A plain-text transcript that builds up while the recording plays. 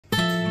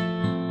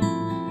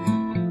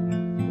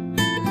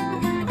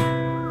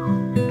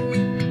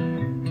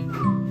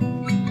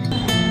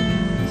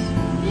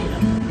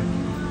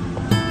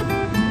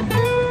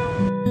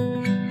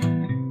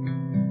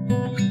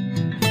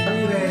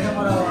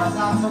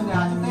Hôm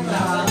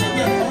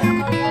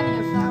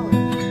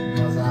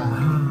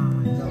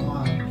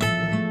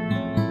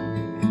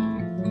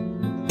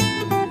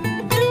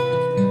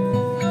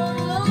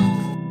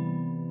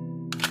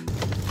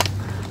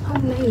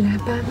nay là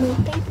 30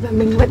 Tết và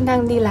mình vẫn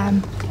đang đi làm.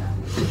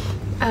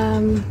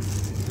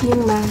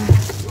 Nhưng mà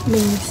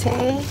mình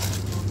sẽ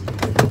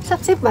sắp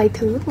xếp vài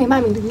thứ, ngày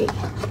mai mình được nghỉ.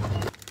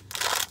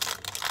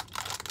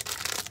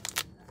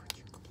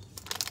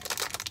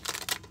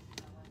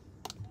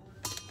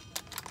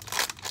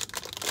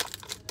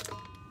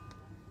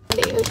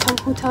 Để ở trong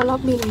hotel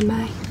lobby ngày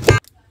mai.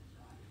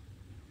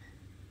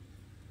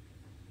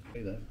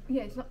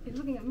 Yeah, it's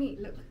looking at me,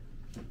 look.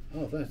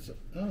 Oh,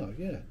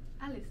 yeah.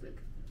 Alice, look.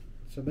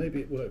 So maybe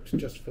it works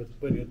just for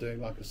when you're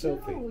doing like a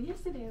selfie. No,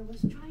 yesterday I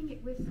was trying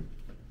it with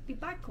the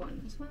back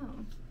one as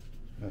well.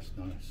 That's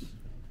nice.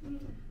 Yeah.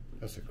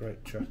 That's a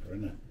great tracker,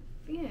 isn't it?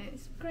 Yeah,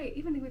 it's great.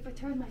 Even if I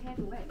turn my head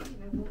away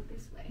and I walk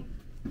this way,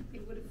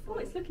 it would have followed.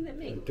 Oh, it's looking at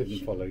me. It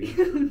didn't follow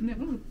you.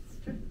 No, it's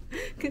true.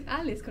 Because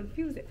Alice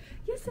confused it.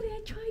 Yesterday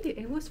I tried it.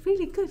 It was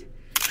really good.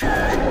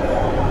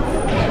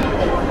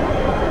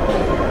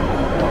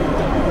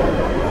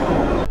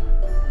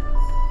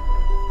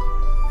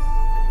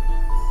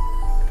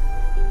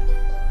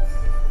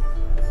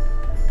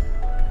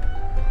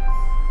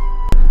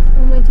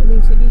 Hôm nay chúng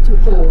mình sẽ đi chụp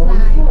áo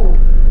dài ở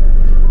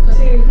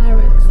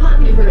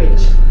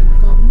Paris.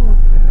 Có một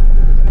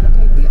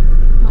cái tiệm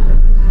họ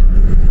làm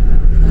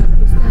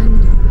cái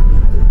stand,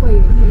 cái quầy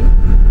ở đấy.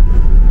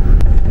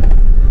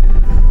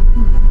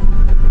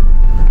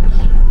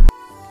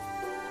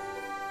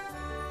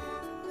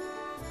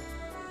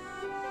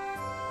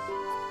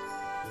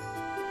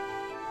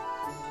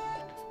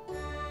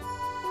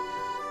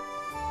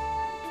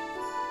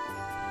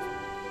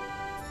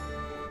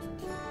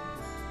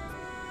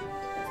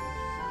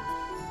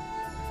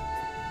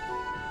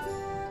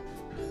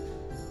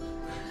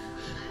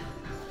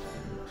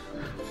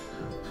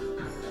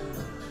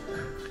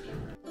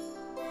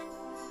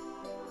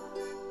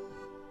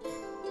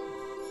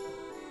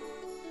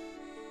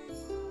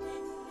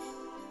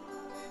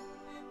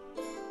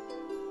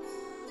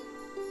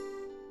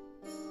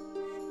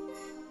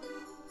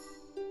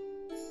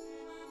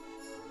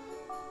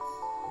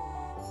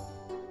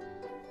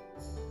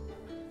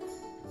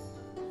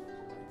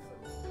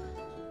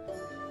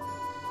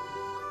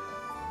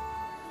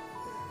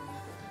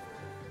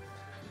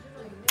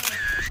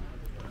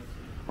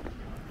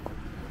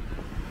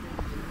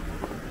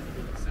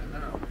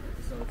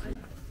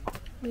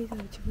 Bây giờ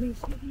chúng mình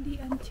sẽ đi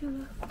ăn trưa.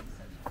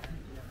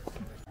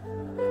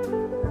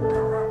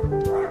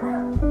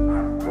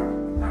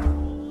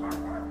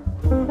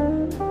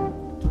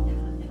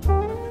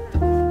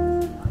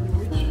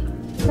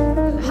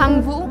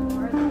 Hằng Vũ.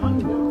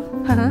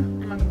 Hả?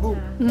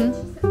 Ừ.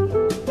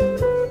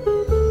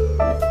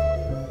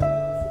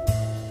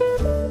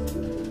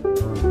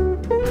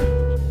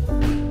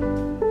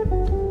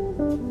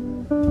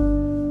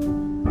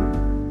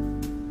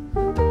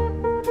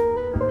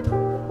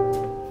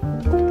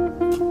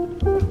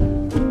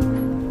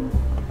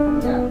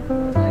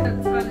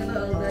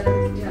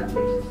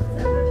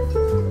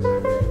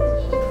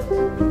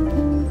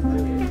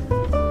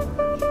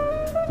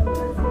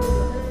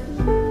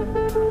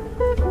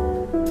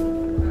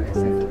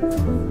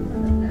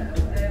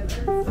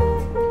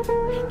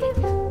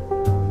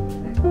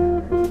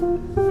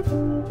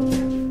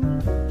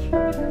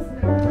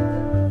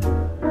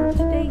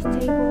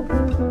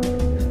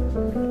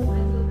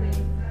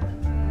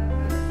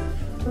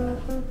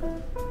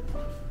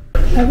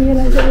 I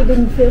realized that we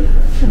didn't film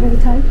the whole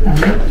time.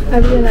 I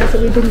realized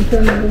that we didn't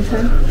film the whole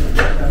time.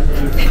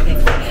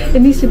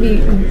 It needs to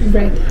be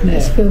red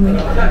as filming.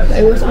 But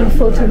it was on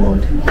photo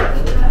mode.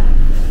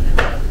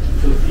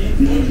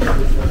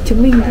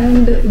 Chúng mình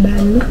đang đợi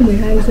bàn lúc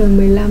 12 giờ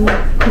 15.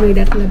 Người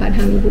đặt là bạn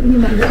Hằng Vũ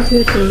nhưng bạn vẫn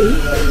chưa tới.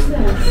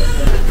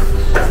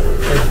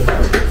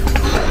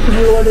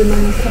 Can you order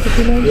my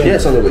cappuccino?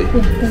 Yes, on the way.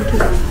 Yeah, thank you.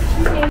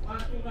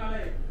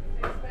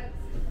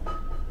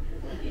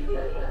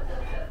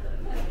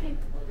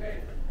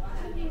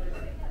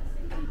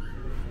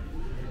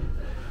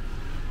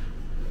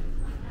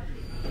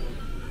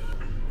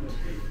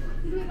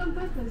 On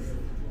purpose.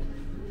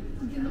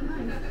 You didn't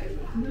mind?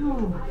 No.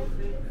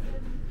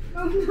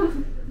 Oh no.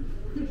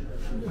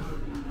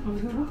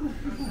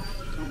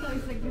 I thought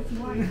it's like this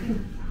white.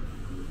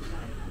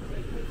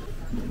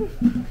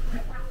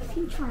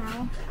 Xin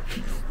chào.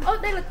 Ơ,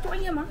 đây là chỗ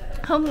anh em á?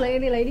 Không, lấy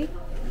đi, lấy đi.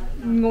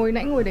 Ngồi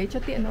nãy ngồi đấy cho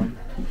tiện thôi.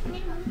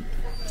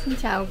 Xin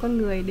chào con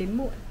người đến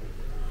muộn.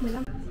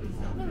 15.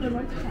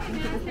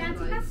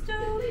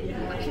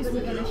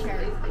 We're gonna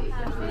share it.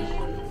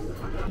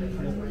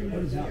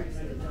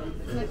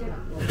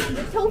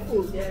 The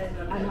tofu.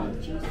 I know.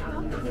 Cheese.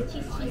 The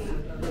cheese.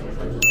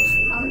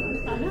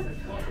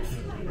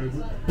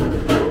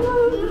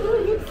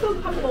 It's so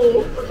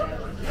humble.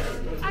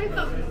 I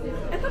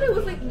thought it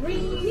was like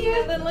green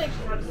and then like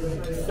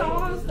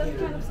sauce, that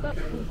kind of stuff.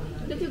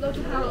 Did you go to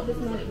Carol this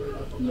morning?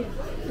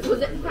 Yeah.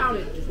 Was it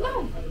crowded?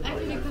 No,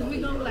 actually, because we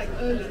go like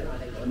early.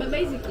 But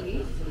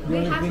basically,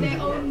 they have their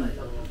own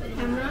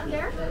camera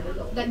there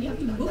that you have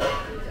to book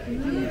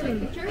to take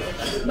pictures.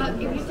 But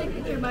if you take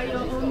picture by your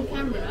own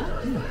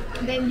camera,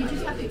 then you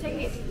just have to take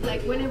it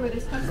like whenever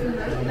there's customer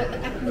that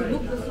actually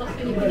book the slot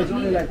and you can It's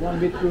only like one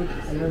bit good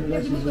and then the you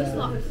rest book is the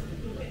slots.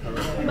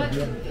 But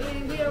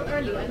we are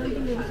early. I don't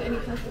think there was any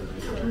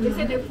customers. They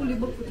said they're fully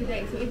booked for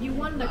today. So if you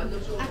want like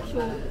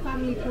actual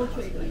family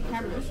portrait like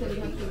cameras, then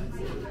you have to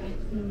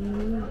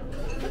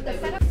put the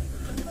setup.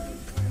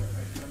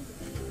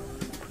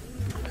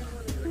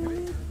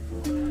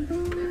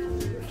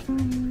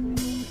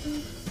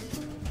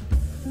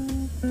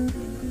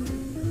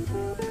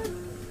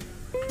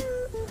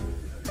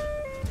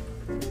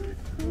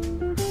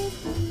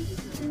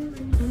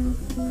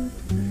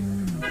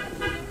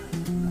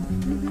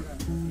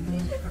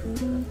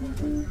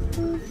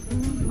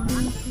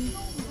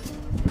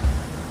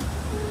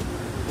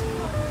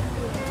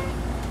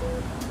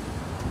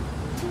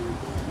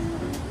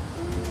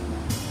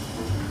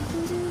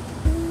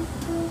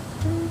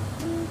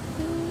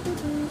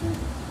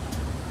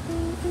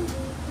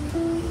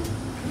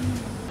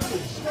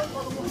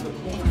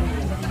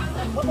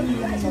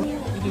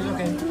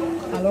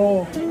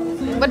 Hello.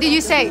 What did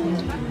you say?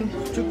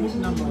 Chúc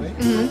mừng năm mới.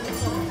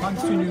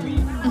 Thanks to New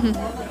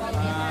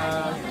Year.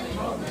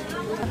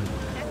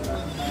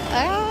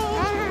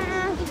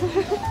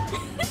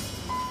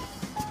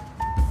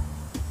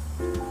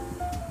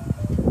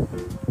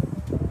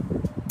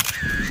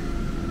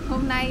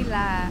 Hôm nay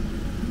là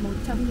một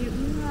trong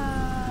những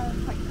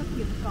khoảnh khắc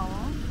hiếm có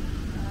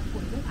của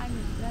nước Anh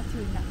ra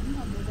trời nắng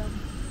vào mùa đông.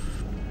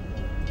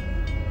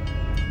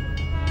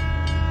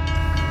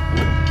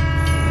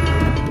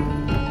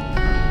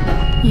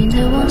 Nhìn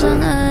theo bóng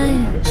dáng ai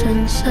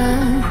dần xa,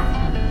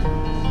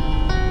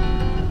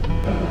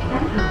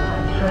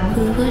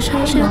 vừa với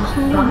say chiếc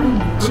hôn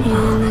chia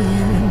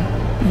liền.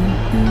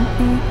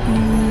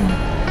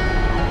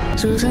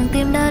 Dù rằng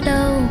tim đã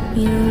đau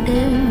nhiều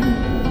đêm,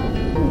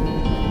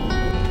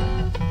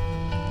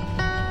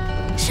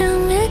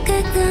 chẳng biết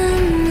cách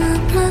ngăn nước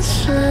mắt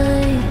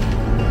rơi.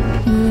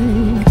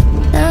 Người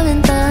đã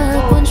bên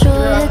ta cuốn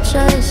trôi hết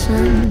trái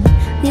dần,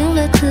 những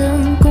vết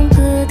thương cũng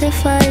cứ thế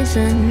phai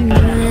dần.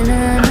 Người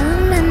là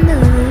nắng bên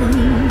đời,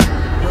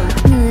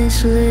 người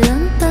sưởi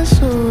ấm ta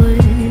rồi.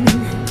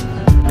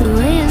 Từ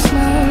ấy em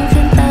mau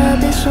khiến ta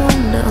biết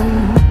rung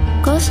động,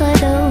 có sai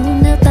đâu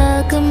nếu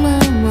ta cứ mơ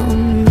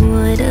mộng.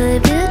 Ngoài đời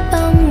biết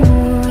bao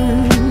mùa,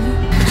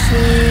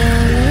 say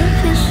I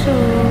love you so.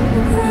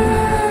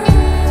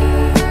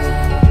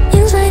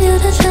 Những giai điệu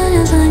thật cho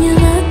nhau giờ như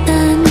vỡ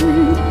tan,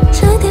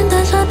 trái tim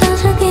ta cho ta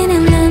trước kỷ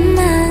niệm lớn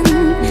mang.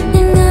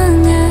 Nhưng ngỡ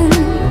ngàng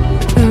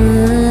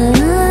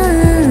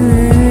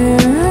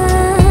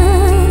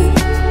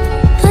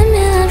vẫn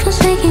biết hạnh phúc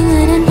say khi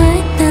người đến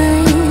với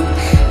đời.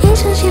 Những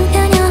chương chim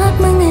kéo nhau hát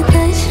mừng ngày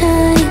tới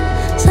trời,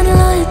 rất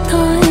lỗi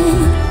thôi.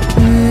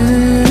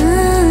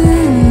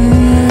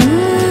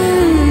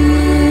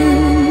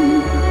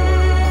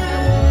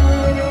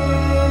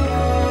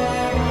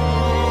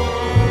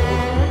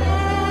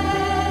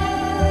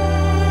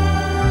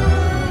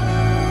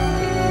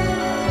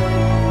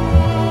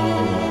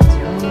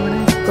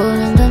 Cô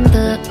đang thân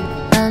thờ,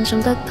 đang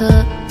trong giấc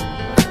thơ.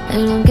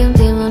 Anh luôn kiếm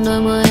tìm vào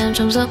đôi môi em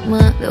trong giấc mơ.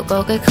 Liệu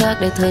có cách khác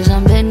để thời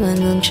gian bên người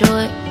ngừng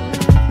trôi,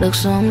 được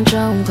sống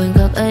trong khoảnh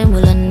khắc ấy một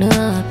lần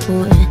nữa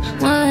thôi.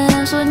 Mỗi ngày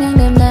em suốt những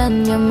đêm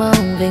đen nhớ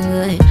mong về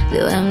người.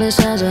 Liệu em nơi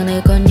xa giờ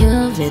này còn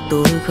nhớ về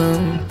tôi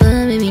không?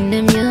 Bởi vì mình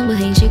đêm nhớ bởi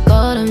hình chỉ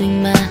có đôi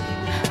mình mà.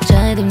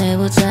 Trái tim này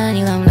vụt ra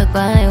như làm đã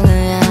quá yêu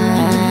người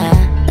à.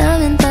 Đã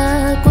bên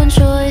ta cuốn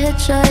trôi hết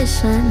trái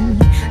dần,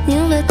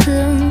 những vết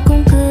thương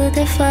cũng cứ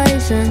thế phai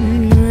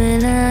dần. Người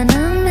là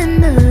nắng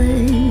bên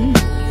đời,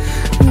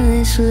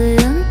 người sưởi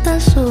ấm ta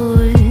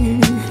rồi.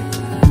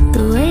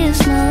 Từ ấy em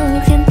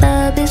mau khiến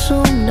ta biết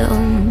rung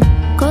động,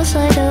 có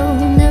sai đâu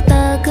nếu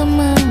ta cứ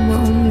mơ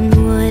mộng.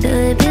 Ngoài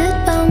đời biết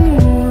bao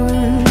mùa,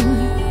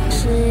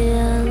 say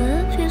I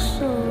love you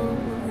so.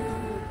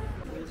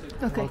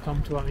 Okay.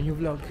 Welcome to our new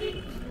vlog,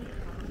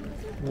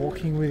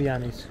 Walking with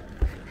Yanis.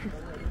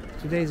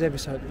 Today's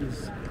episode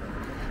is,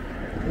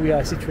 we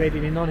are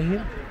situated in on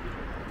here.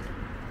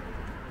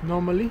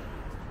 Normally,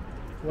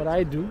 what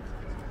I do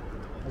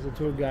as a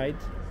tour guide,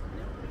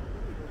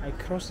 I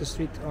cross the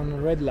street on a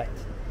red light.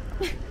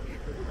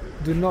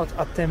 Do not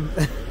attempt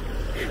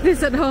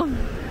This at home.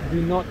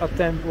 do not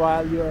attempt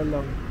while you're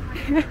alone.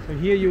 So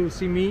here you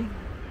see me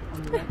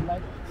on the red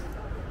light.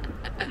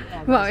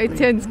 Wow, it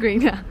turns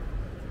green now.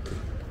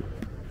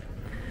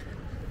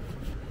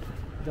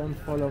 Don't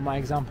follow my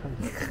example.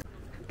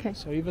 Okay.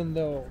 So even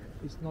though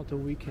it's not a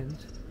weekend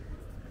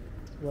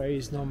where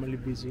it's normally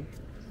busy,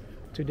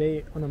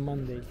 today on a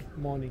Monday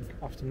morning,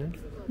 afternoon,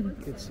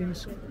 it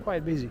seems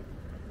quite busy.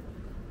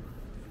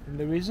 And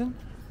the reason?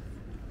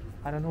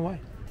 I don't know why.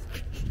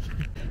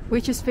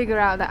 We just figured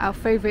out that our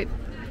favorite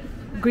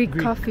Greek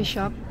Greek coffee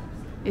shop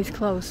is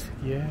closed.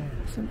 Yeah,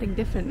 Something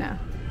different now.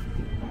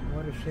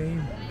 what a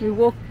shame. We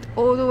walked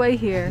all the way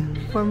here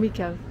for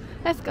Mikkel.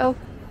 Let's go.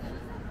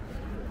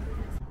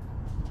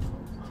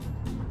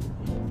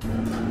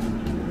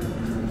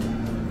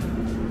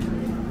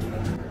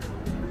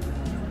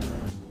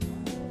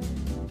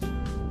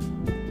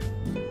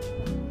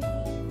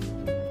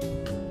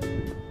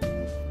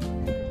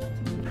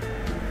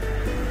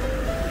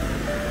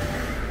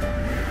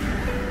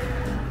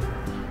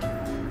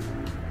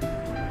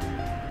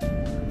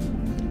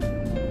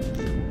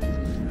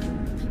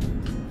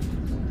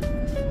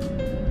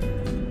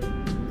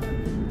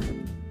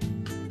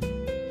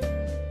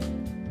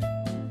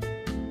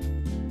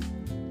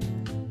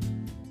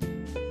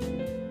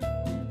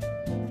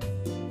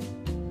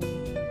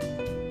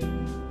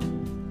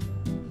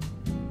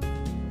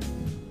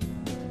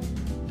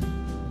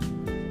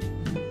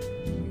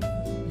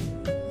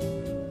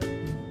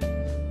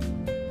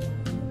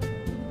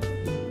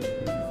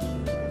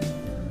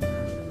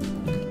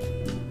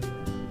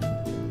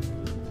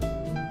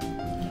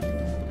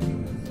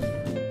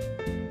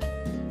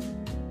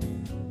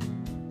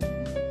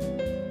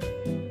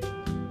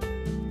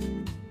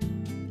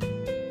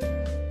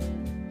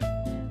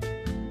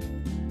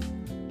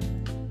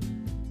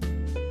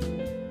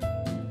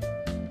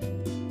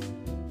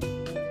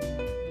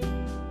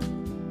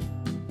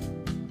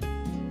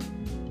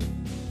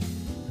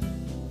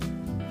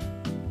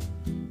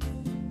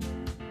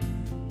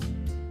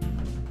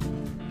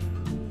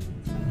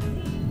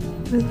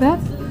 Like that?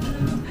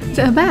 Is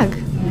it a bag?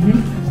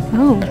 Mm-hmm.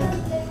 Oh.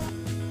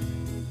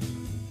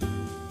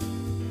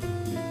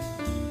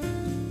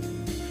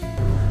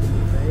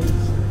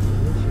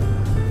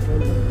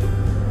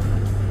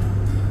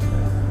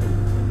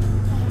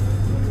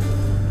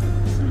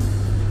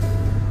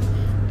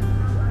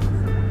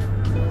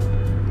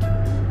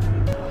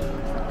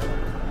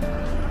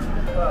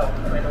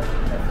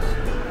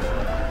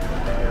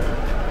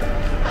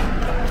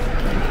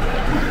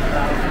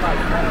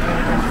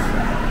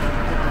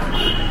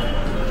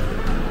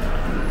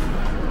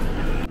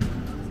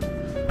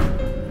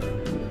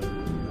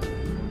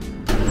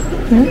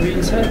 Maybe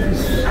inside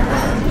this.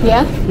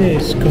 Yeah?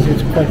 Yes, because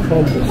it's quite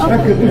cold.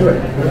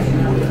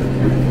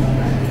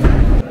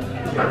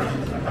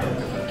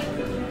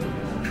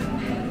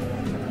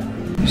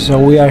 So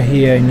we are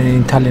here in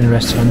an Italian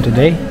restaurant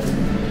today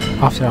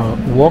after our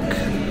walk,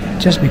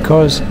 just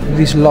because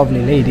this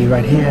lovely lady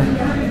right here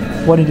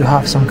wanted to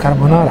have some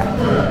carbonara.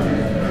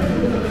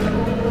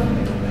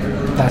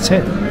 That's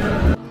it.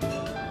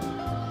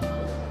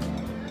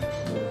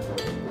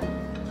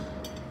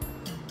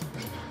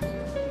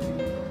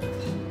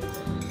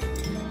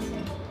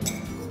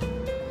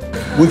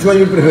 Which one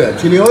you prefer,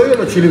 chili oil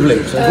or chili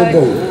flakes? I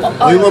go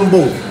both. Or you want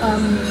both?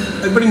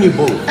 I bring you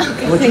both.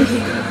 Okay, thank you.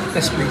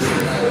 Yes, please.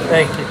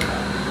 Thank you.